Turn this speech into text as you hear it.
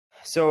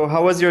So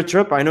how was your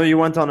trip? I know you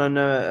went on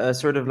a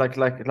sort of like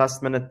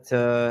last minute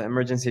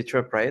emergency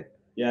trip, right?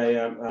 Yeah,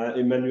 yeah.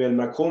 Emmanuel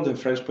Macron, the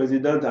French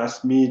president,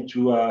 asked me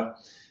to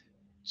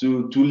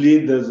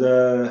lead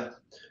the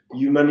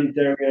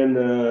humanitarian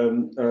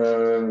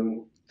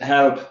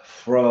help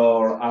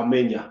for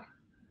Armenia.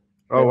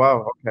 Oh And,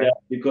 wow, yeah, okay.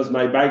 because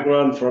my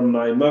background from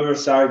my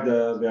mother's side,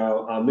 they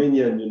are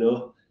Armenian,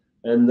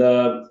 and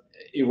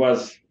it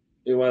was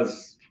it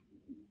was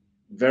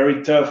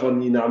very tough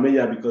in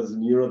Armenia because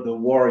the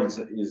war is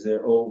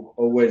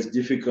always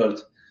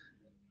difficult.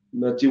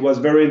 But it was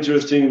very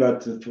interesting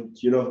that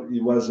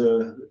it was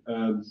a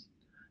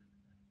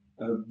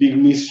big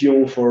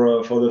mission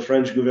for the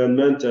French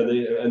government,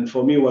 and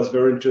for me it was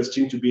very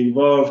interesting to be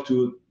involved,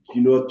 to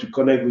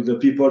connect with the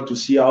people, to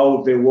see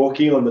how they're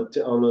working on a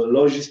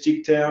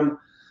logistic term,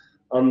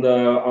 on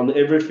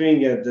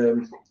everything,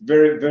 and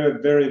very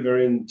very very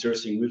very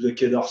interesting with the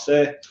Quai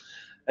d'Orsay.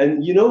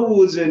 And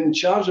who's in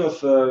charge of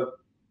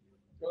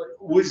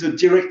who is the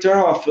director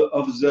of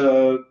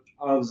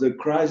the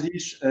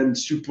crisis and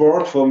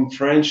support from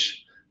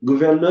French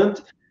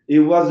government. He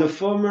was the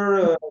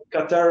former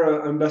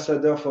Qatar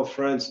ambassador for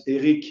France,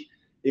 Eric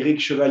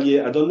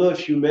Chevalier. I don't know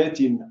if you met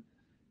him.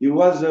 He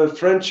was a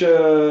French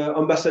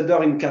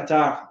ambassador in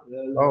Qatar.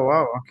 Oh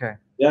wow, okay.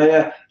 Yeah,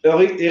 yeah.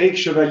 Eric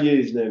Chevalier,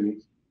 his name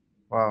is.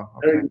 Wow,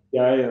 Very okay. good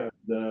guy.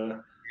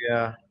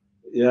 Yeah.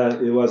 Yeah,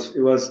 it was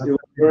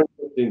very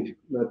interesting.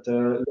 But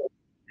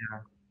Yeah.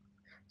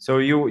 So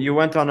you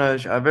went on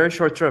a very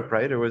short trip,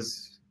 right? It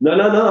was no,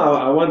 no, no.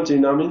 I went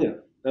in Armenia.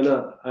 No,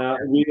 no.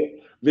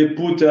 We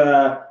put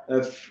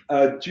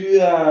two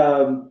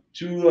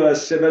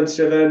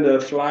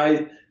 777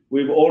 flight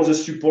with all the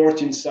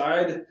support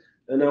inside,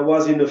 and I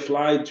was in a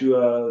flight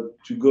to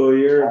go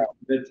here.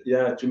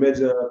 To meet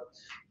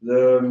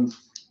the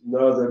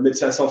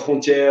Médecins Sans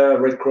Frontières,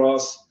 Red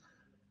Cross,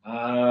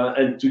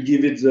 and to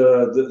give it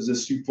the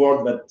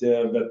support that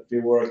they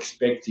were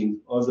expecting,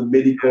 all the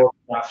medical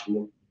staff.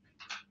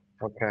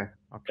 okay,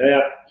 okay.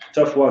 Yeah,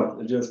 tough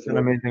one. Just An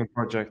amazing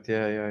project.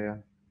 Yeah, yeah, yeah.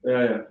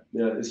 yeah, yeah,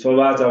 yeah. It's for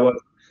that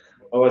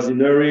I was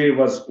in a hurry.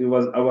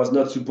 I was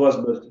not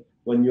supposed, but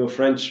when your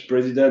French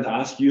president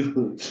asks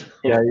you,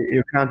 Yeah,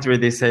 you can't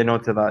really say no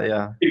to that.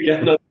 Yeah. you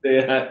cannot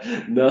say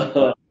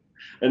no.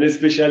 And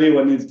especially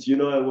when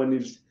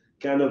it's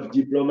kind of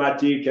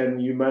diplomatic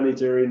and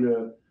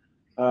humanitarian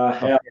Of,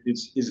 help,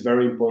 is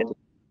very important.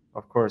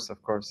 of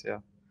course, yeah.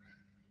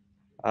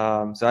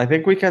 So I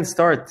think we can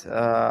start.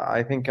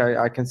 I think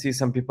I can see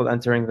some people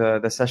entering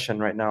the session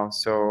right now.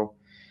 So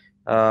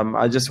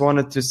I just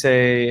wanted to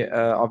say,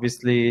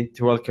 obviously,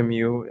 to welcome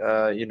you.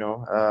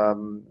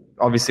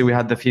 Obviously, we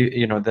had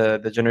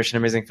the Generation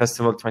Amazing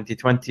Festival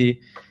 2020.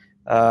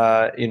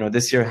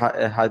 This year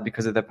had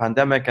because of the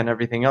pandemic and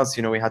everything else.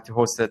 We had to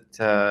host it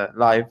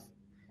live.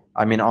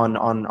 I mean,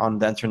 on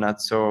the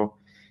internet. So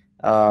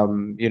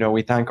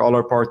we thank all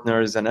our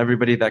partners and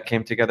everybody that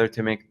came together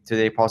to make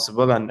today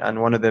possible.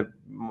 And one of the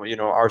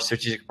our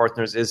strategic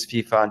partners is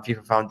FIFA and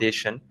FIFA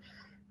Foundation.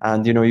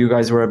 And you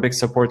guys were a big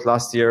support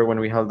last year when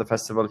we held the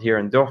festival here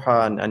in Doha,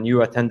 and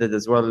you attended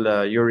as well,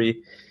 Youri.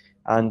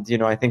 And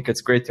I think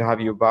it's great to have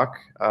you back.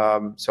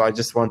 So I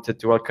just wanted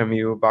to welcome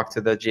you back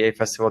to the GA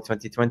Festival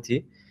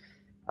 2020.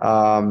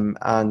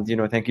 And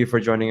thank you for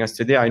joining us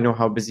today. I know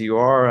how busy you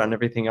are and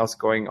everything else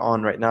going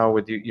on right now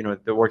with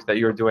the work that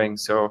you're doing.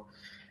 So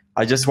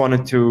I just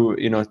wanted to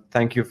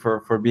thank you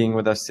for being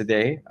with us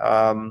today.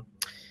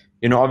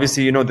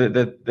 Obviously,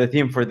 the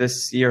theme for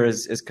this year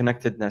is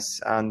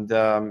connectedness, and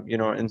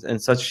in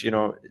such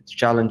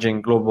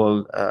challenging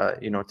global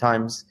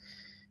times,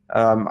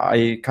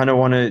 I kind of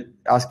want to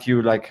ask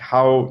you, like,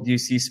 how do you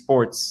see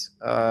sports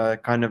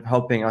kind of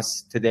helping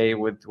us today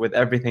with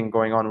everything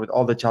going on, with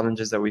all the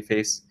challenges that we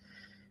face?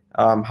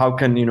 How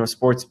can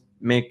sports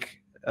make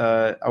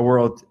a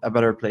world a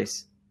better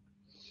place?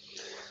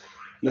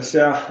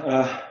 Nasser,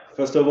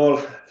 first of all,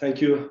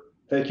 thank you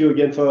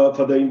again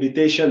for the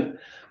invitation.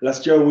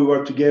 Last year we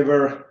were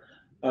together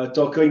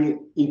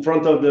talking in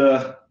front of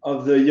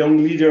the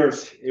young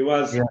leaders. It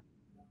was Yeah,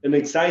 an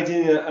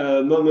exciting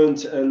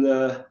moment, and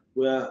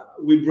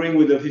we bring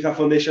with the FIFA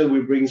Foundation,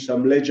 we bring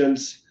some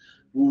legends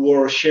who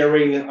were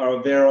sharing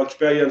their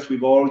experience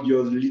with all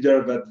your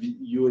leaders that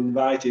you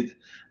invited,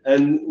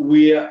 and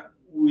we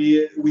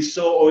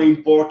saw how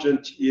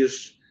important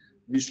is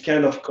this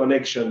kind of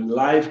connection,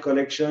 live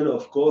connection.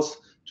 Of course,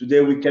 today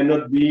we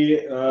cannot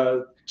be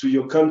to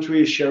your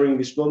country sharing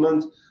this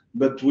moment,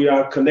 but we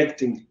are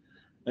connecting,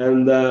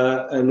 and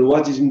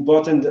what is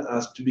important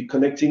as to be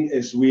connecting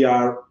is we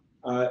are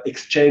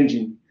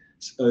exchanging,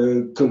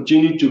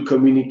 continue to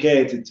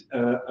communicate it,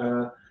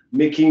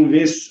 making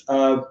this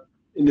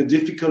in a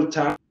difficult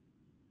time.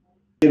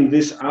 In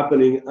this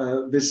happening,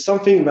 there's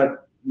something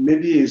that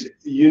maybe is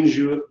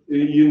usual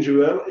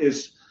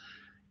is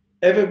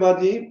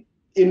everybody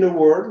in the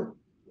world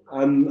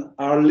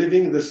are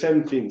living the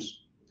same things.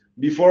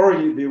 Before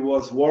there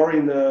was war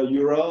in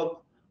Europe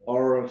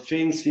or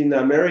things in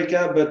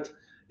America, but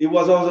it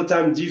was all the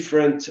time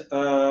different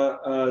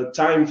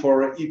time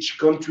for each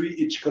country,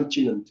 each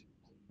continent.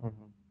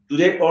 mhm.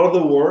 Today, all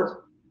the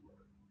world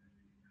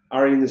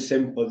are in the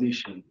same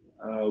position.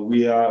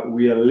 We are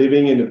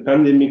living in a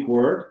pandemic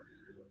world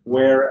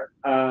where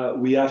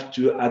we have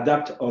to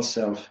adapt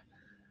ourselves.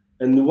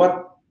 And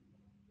what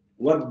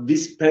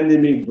this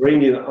pandemic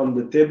bringing on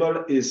the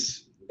table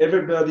is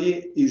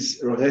everybody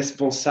is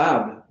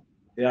responsible.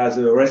 He has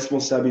a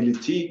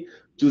responsibility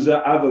to the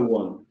other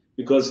one.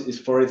 Because,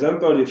 for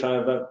example, if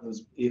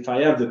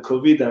I have the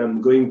COVID,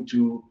 I'm going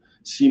to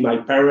see my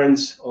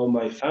parents or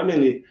my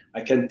family, I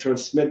can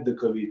transmit the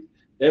COVID.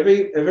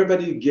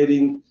 Everybody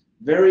getting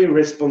very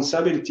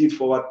responsibility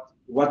for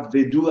what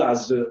they do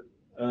as a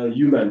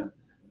human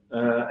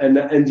and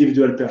an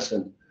individual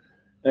person.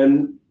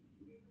 And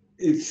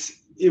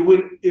it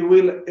will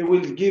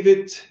give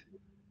it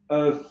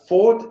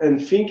thought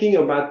and thinking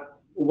about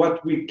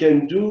what we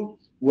can do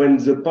when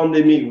the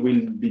pandemic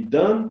will be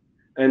done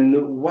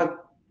and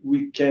what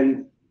we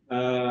can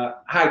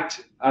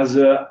act as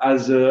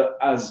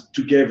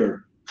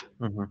together.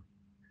 Mm-hmm.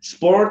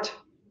 Sport,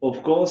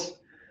 of course,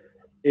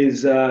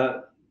 is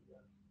the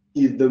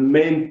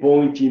main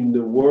point in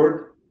the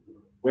world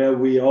where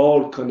we are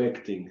all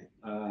connecting.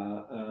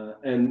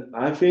 And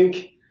I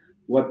think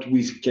what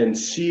we can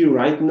see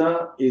right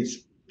now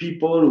is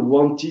people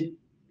wanted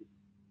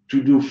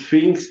to do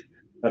things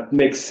that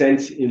make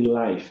sense in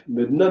life,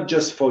 but not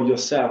just for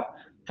yourself,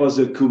 for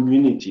the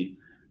community.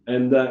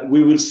 And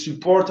we will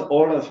support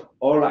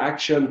all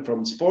action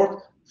from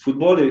sport,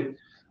 football,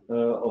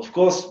 of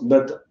course,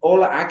 but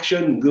all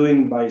action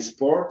going by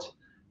sport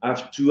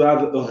have to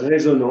have a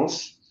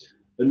resonance,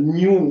 a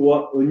new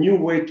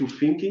way to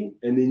thinking,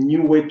 and a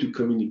new way to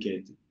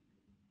communicate.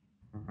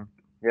 Mhm.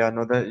 Yeah,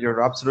 no, that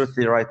you're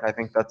absolutely right. I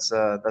think that's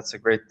a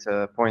great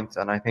point,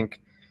 and I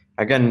think,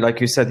 again, like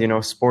you said,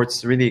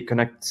 sports really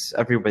connects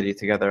everybody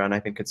together, and I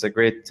think it's a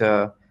great,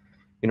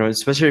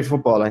 especially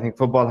football. I think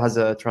football has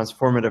a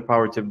transformative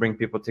power to bring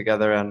people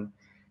together, and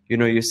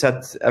you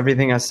set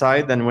everything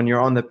aside, and when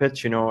you're on the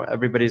pitch,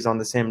 everybody's on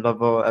the same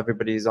level,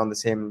 everybody's on the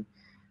same.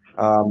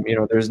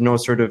 There's no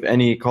sort of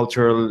any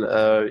cultural,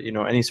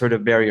 any sort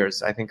of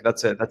barriers. I think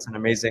that's an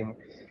amazing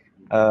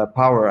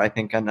power, I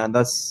think, and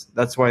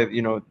that's why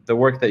the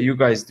work that you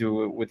guys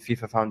do with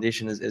FIFA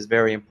Foundation is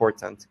very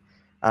important,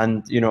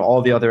 and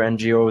all the other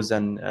NGOs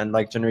and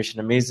like Generation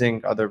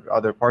Amazing,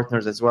 other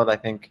partners as well. I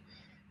think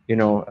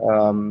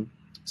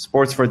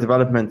Sports for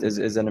Development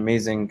is an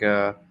amazing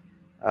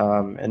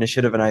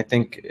initiative, and I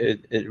think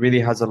it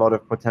really has a lot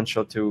of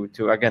potential to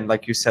again,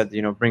 like you said,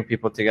 bring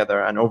people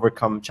together and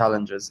overcome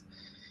challenges.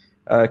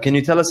 Can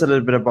you tell us a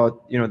little bit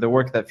about the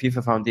work that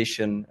FIFA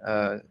Foundation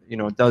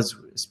does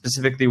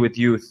specifically with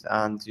youth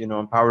and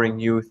empowering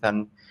youth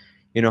and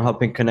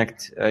helping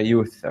connect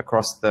youth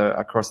across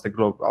the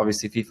globe?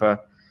 Obviously, FIFA,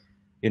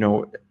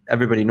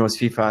 everybody knows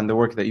FIFA and the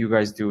work that you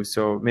guys do.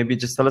 So maybe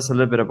just tell us a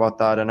little bit about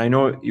that. And I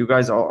know you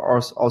guys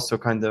are also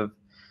kind of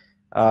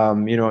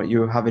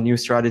you have a new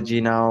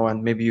strategy now,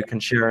 and maybe you can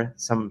share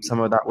some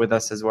of that with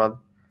us as well.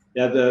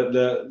 Yeah,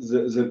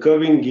 the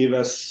COVID gave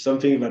us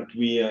something that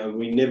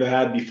we never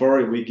had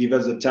before. We give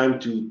us the time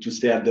to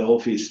stay at the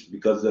office,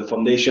 because the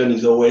foundation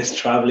is always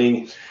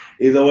traveling,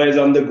 is always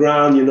on the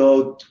ground,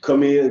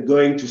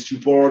 going to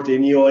support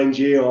any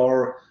ONG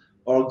or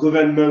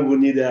government who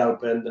need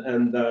help.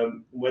 And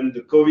when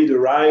the COVID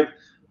arrived,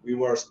 we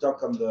were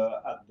stuck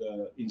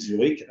in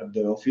Zurich at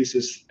the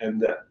offices,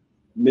 and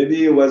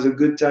maybe it was a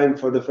good time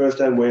for the first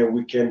time where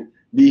we can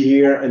be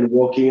here and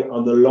working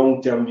on the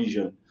long-term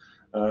vision.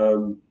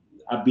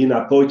 I've been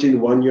appointed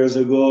 1 year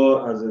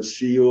ago as a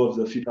CEO of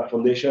the FIFA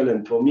Foundation,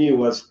 and for me, it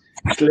was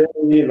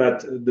clearly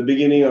that the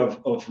beginning of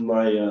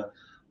my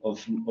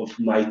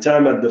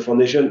time at the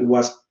foundation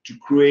was to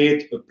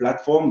create a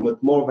platform,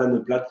 but more than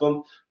a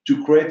platform,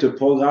 to create a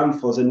program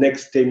for the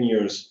next 10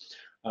 years.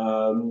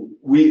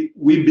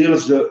 We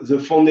built the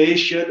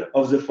foundation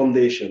of the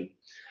foundation.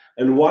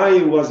 And why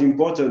it was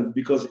important?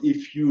 Because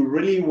if you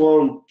really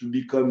want to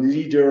become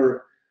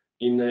leader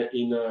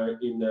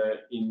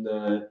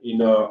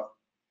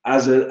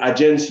as an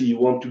agency, you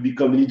want to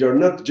become leader,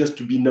 not just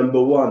to be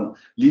number one.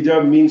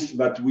 Leader means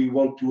that we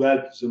want to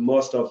help the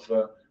most of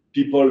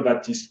people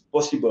that is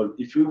possible.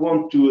 If we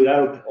want to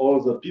help all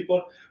the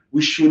people,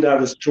 we should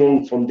have a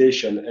strong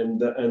foundation.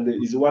 And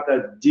is what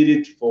I did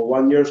it for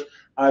 1 year.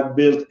 I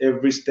built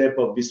every step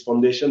of this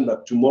foundation,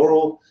 that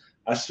tomorrow,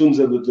 as soon as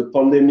the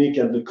pandemic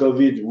and the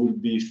COVID will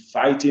be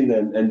fighting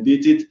and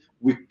beat it,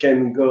 we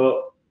can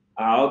go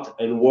out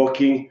and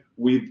working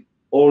with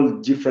all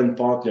different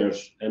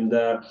partners. And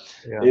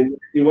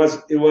we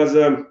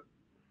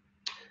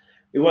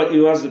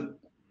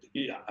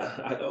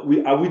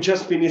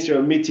just finished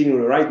a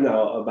meeting right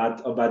now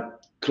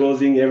about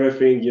closing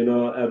everything,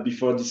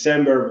 before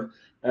December,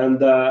 and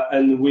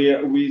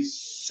we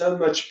so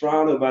much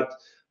proud about.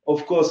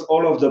 Of course,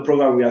 all of the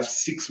program, we have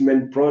 6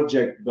 main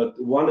projects, but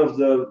one of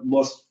the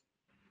most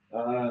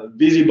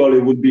visible,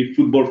 it would be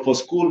Football for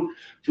School.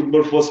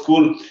 Football for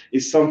School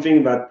is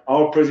something that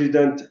our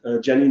president,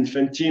 Gianni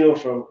Infantino,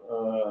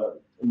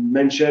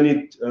 mentioned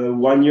it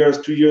 1 year,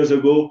 2 years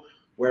ago,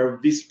 where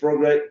this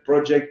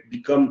project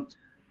become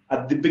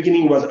at the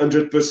beginning was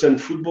 100%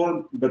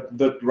 football,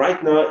 but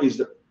right now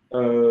is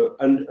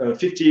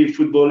 50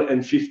 football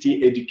and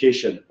 50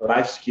 education,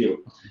 life skill.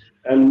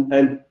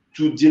 And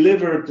to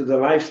deliver to the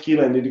life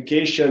skill and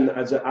education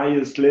at the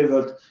highest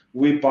level,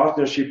 we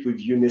partnership with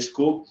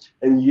UNESCO,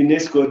 and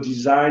UNESCO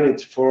designed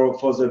it for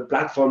the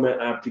platform and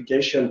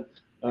application,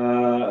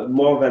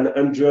 more than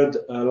 100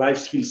 life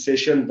skill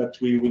session that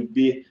we will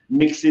be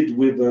mixed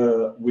with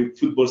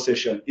football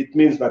session. It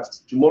means that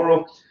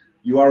tomorrow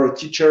you are a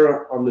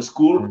teacher on the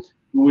school,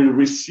 you will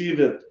receive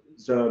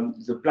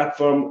the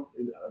platform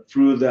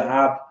through the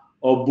app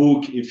or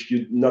book if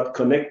you're not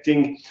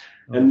connecting,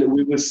 and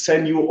we will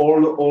send you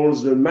all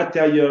the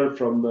material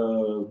from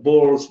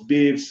balls,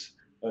 bibs,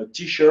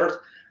 t-shirts.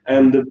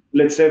 And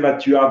let's say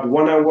that you have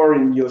 1 hour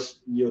in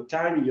your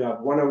time, you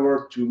have 1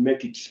 hour to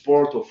make it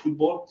sport or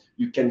football.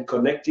 You can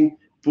connecting,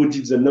 put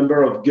it the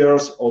number of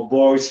girls or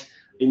boys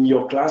in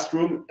your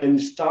classroom,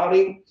 and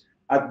starting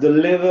at the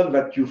level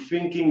that you're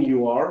thinking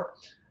you are.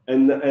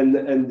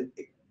 And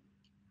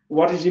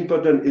what is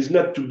important is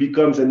not to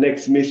become the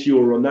next Messi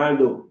or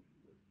Ronaldo.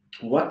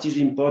 What is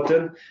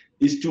important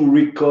is to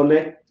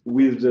reconnect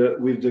with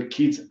the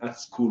kids at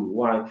school.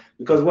 Why?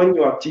 Because when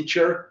you are a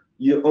teacher,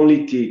 you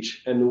only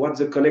teach, and what's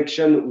the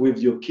connection with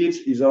your kids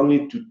is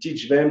only to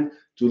teach them,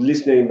 to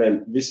listen to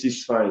them. This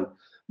is fine,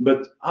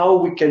 but how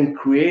we can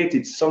create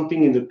it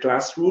something in the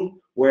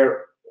classroom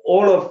where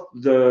all of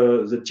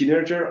the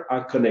teenagers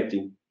are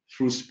connecting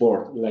through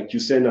sport, like you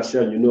said,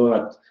 Nasser. You know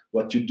that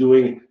what you're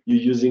doing,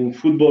 you're using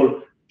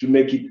football to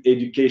make it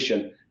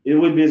education. It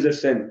will be the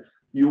same.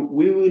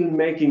 We will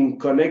making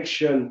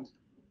connection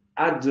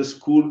at the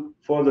school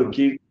for the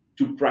kids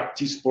to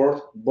practice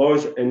sport,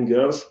 boys and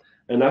girls.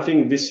 And I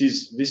think this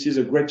is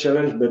a great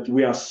challenge, but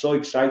we are so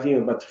excited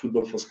about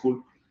football for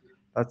school.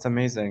 That's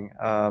amazing.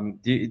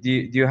 Do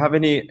you have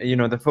any,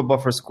 the Football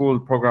for School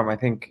program, I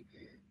think,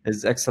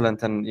 is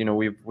excellent, and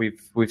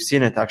we've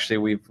seen it actually.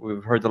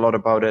 We've heard a lot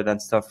about it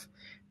and stuff.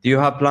 Do you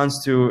have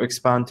plans to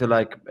expand to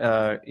like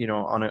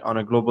on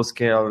a global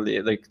scale,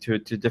 like to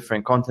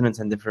different continents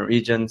and different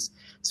regions,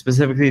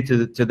 specifically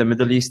to the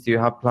Middle East? Do you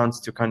have plans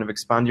to kind of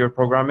expand your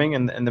programming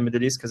in the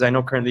Middle East? Because I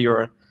know currently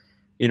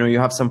you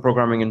have some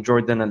programming in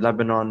Jordan and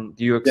Lebanon.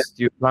 Do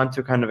you plan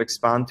to kind of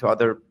expand to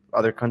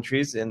other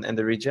countries in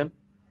the region?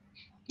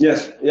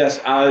 Yes.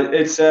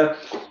 It's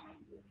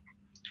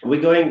we're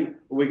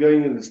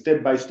going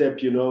step by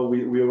step.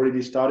 We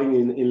already starting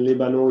in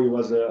Lebanon. It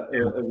was a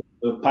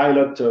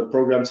pilot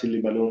programs in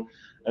Lebanon,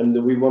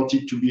 and we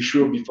wanted to be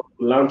sure before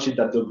we launch it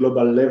at the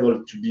global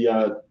level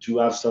to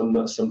have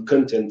some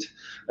content,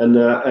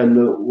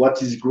 and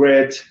what is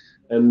great,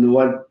 and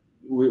what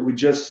we're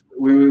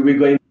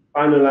going to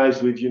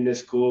finalize with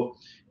UNESCO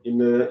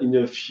in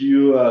a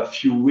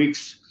few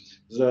weeks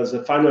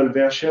the final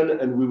version,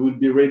 and we will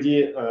be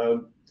ready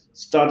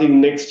starting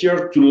next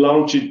year to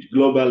launch it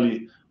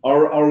globally.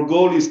 Our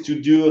goal is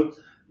to do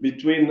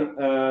between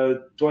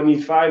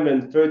 25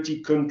 and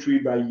 30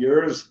 countries by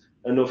years,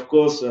 and of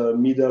course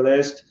Middle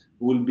East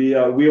will be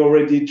we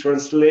already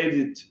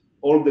translated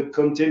all the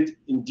content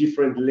in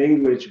different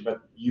language,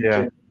 but you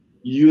can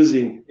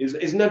using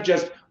it's not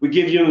just we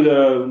give you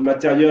the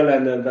material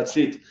and that's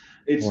it.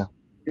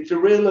 It's a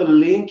real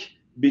link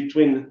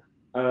between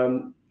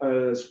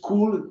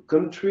school,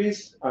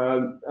 countries,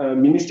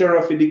 Minister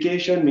of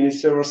Education,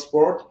 Minister of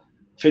Sport,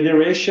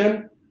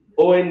 Federation,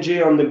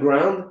 ONG on the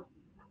ground,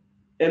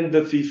 and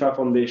the FIFA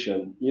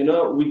Foundation.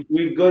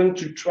 We're going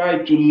to try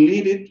to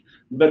lead it,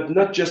 but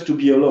not just to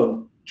be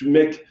alone, to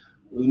make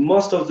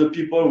most of the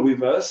people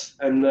with us.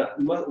 And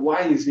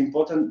why is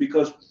important?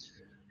 Because,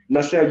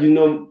 Nasser, you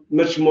know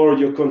much more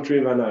your country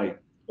than I,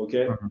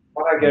 okay?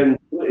 What I can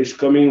do is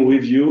coming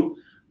with you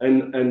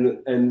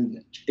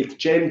and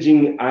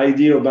exchanging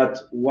idea about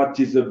what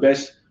is the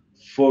best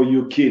for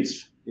your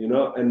kids,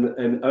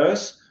 and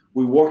us.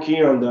 We're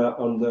working on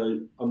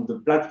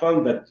the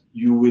platform that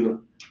you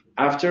will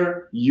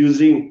after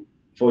using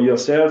for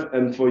yourself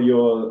and for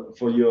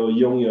your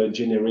young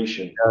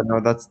generation. Yeah, no,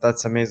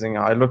 that's amazing.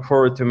 I look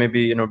forward to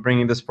maybe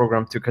bringing this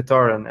program to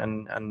Qatar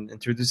and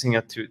introducing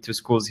it to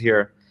schools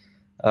here.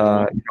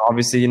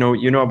 Obviously, you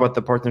know about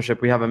the partnership.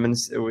 We have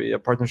a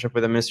partnership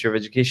with the Ministry of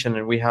Education,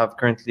 and we have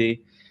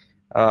currently,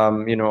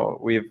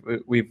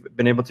 we've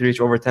been able to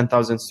reach over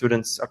 10,000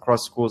 students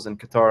across schools in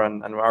Qatar,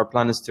 and our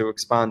plan is to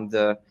expand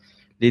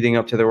leading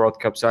up to the World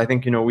Cup. So I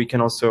think we can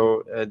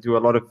also do a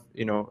lot of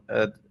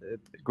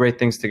great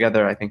things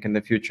together, I think, in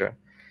the future.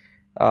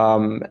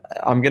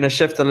 I'm going to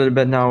shift a little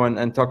bit now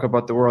and talk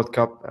about the World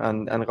Cup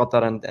and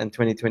Qatar and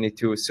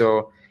 2022.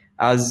 So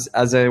as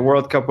a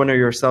World Cup winner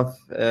yourself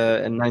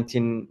in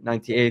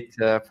 1998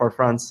 for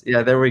France,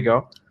 there we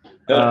go.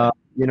 How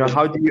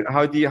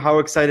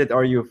excited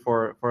are you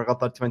for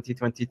Qatar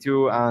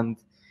 2022, and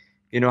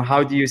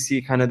how do you see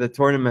kind of the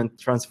tournament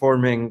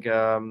transforming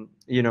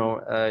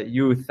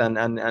youth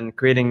and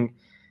creating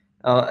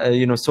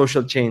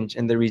social change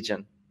in the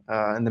region,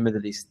 in the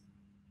Middle East?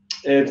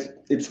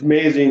 It's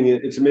amazing.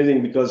 It's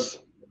amazing because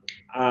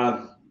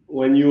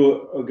when you're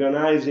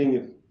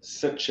organizing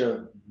such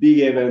a big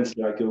event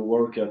like a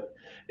World Cup,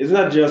 it's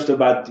not just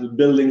about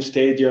building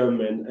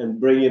stadium and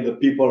bringing the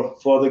people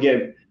for the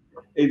game.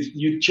 It's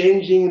you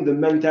changing the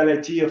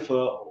mentality of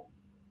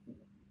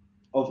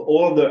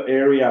all the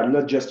area,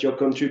 not just your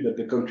country, but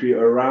the country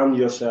around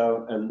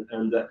yourself.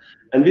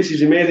 And this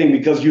is amazing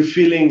because you're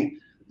feeling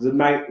the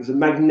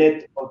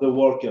magnet of the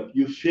World Cup.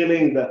 You're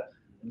feeling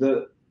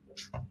the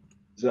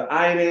the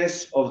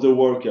highness of the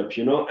World Cup,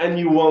 and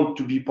you want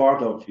to be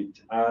part of it.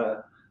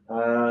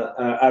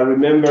 I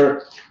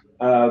remember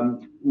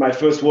my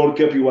first World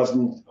Cup. It was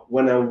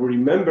when I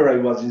remember I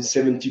was in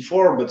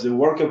 '74, but the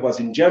World Cup was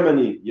in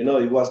Germany.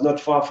 It was not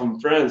far from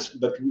France,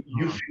 but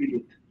you feel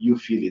it. You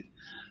feel it.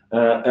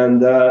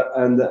 And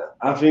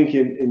I think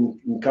in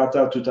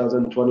Qatar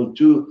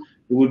 2022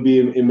 it would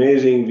be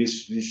amazing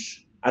this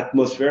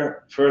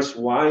atmosphere. First,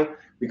 why?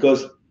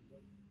 Because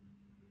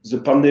the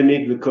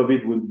pandemic, the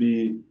COVID, will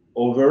be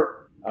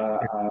over.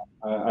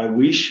 I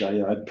wish,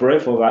 I pray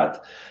for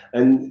that,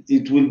 and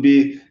it will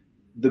be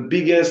the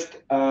biggest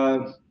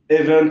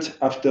event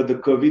after the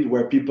COVID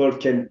where people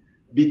can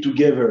be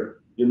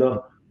together.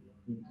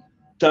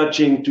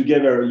 Touching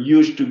together,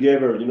 huge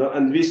together.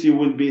 And this it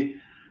will be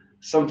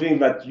something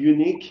that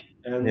unique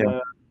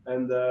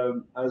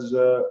as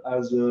a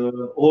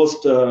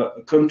host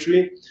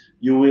country,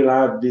 you will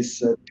have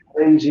this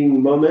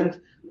challenging moment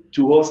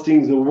to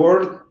hosting the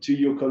world to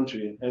your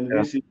country, and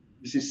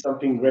this is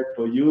something great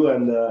for you,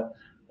 and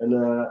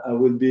I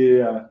will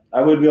be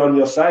on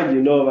your side.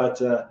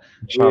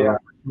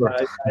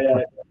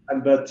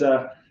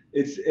 That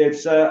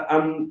it's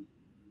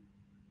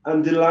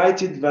I'm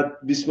delighted that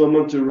this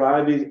moment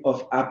arriving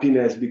of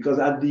happiness, because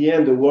at the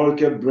end the World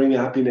Cup brings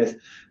happiness.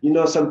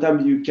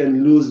 Sometimes you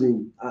can lose.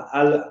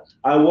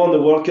 I won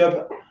the World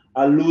Cup.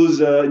 I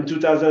lose in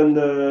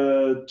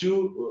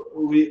 2002.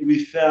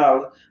 We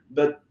fell,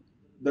 but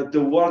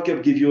the World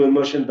Cup gives you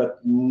emotion, but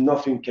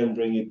nothing can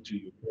bring it to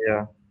you.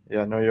 Yeah.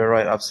 No, you're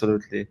right.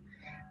 Absolutely.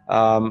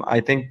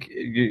 I think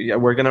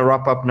we're gonna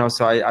wrap up now.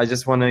 So I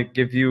just want to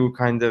give you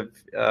kind of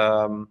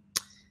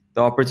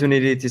the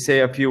opportunity to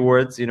say a few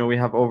words. We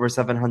have over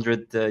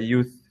 700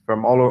 youth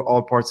from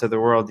all parts of the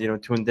world,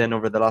 tuned in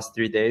over the last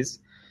 3 days.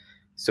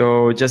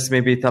 So just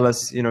maybe tell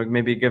us,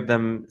 maybe give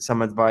them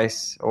some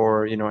advice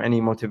or,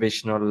 any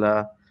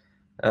motivational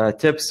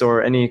tips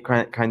or any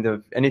kind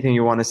of anything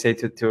you want to say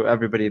to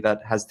everybody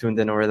that has tuned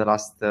in over the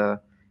last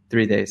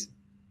 3 days.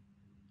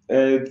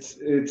 It's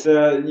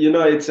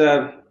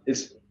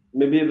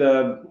maybe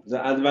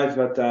the advice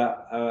that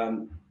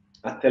I'm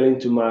telling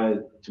to my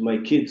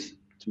kids,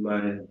 to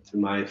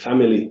my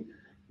family,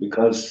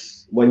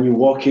 because when you're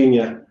walking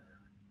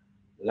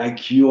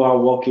like you are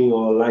walking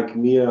or like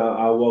me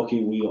are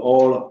walking, we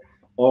all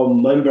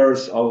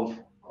members of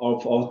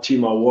our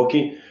team are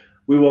walking.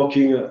 We're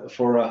working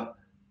for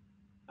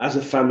as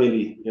a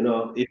family.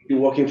 If you're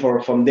working for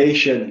a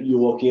foundation, you're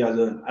working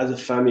as a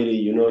family.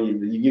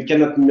 You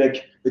cannot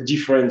make a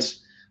difference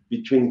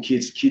between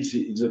kids. Kids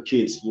is the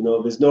kids.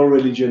 There's no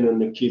religion in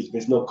the kids.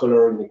 There's no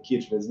color in the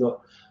kids. There's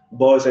no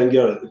boys and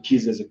girls. The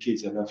kids as a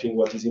kids. And I think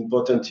what is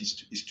important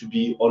is to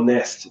be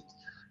honest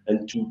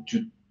and to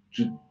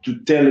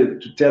tell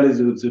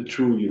the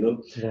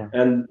truth.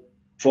 And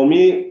for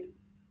me,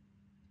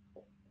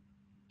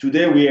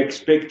 today we're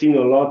expecting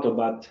a lot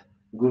about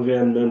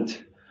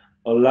government,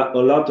 a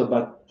lot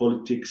about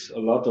politics, a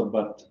lot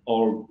about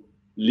our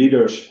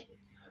leaders.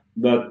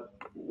 But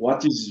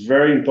what is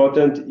very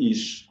important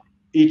is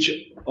each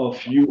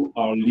of you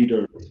are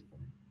leaders.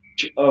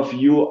 Each of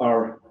you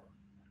are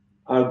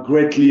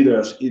great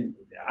leaders. You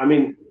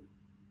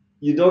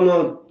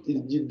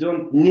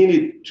don't need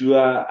it to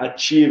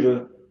achieve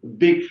a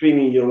big thing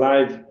in your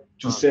life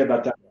to say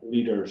that I'm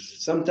leaders.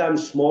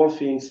 Sometimes small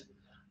things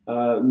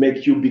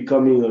make you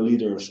becoming a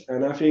leaders.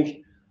 And I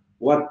think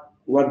what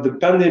the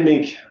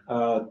pandemic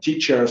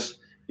teaches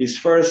is,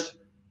 first,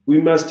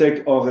 we must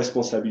take our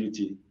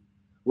responsibility.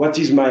 What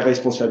is my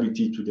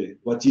responsibility today?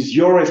 What is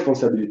your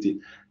responsibility?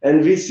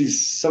 And this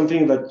is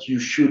something that you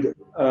should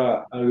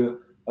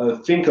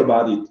think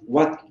about it.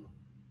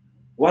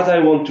 What I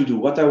want to do,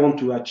 what I want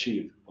to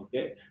achieve,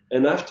 okay?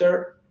 And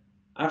after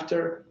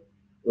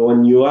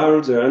when you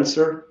have the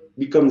answer,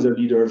 become the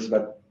leaders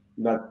that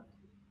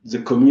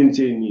the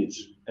community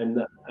needs.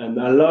 And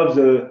I love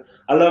the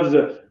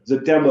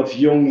term of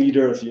young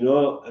leaders,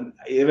 and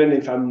even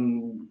if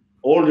I'm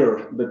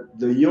older, but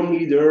the young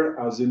leader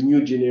are the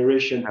new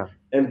generation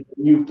and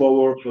new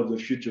power for the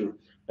future.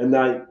 And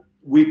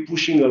we're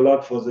pushing a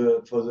lot for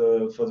the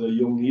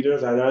young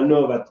leaders, and I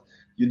know that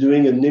you're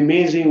doing an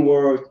amazing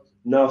work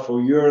now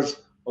for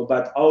years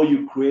about how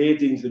you're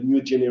creating the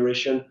new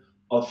generation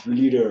of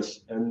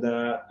leaders, and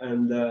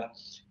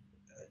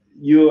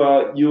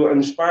you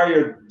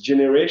inspire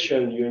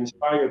generation, you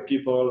inspire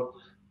people.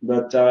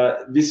 But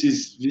this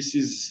is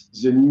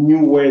the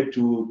new way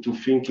to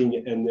thinking,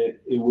 and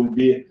it will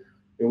be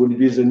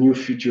the new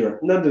future,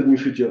 not the new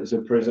future,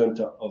 the present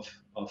of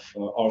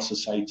our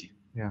society.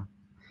 Yeah.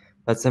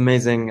 That's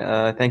amazing.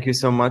 Thank you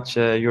so much,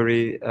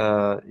 Youri,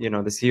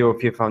 the CEO of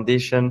FIFA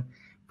Foundation,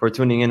 for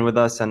tuning in with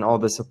us and all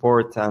the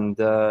support. And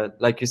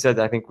like you said,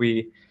 I think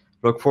we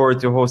look forward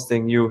to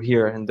hosting you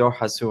here in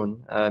Doha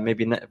soon,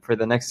 maybe for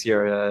the next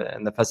year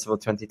in the festival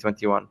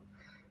 2021.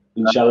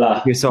 Inch'Allah.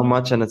 Thank you so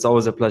much, and it's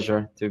always a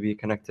pleasure to be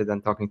connected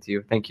and talking to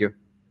you. Thank you.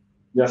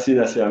 Merci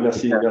Nasser,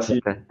 merci.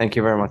 Thank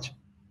you very much.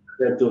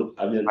 À bientôt.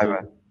 Bye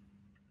bye.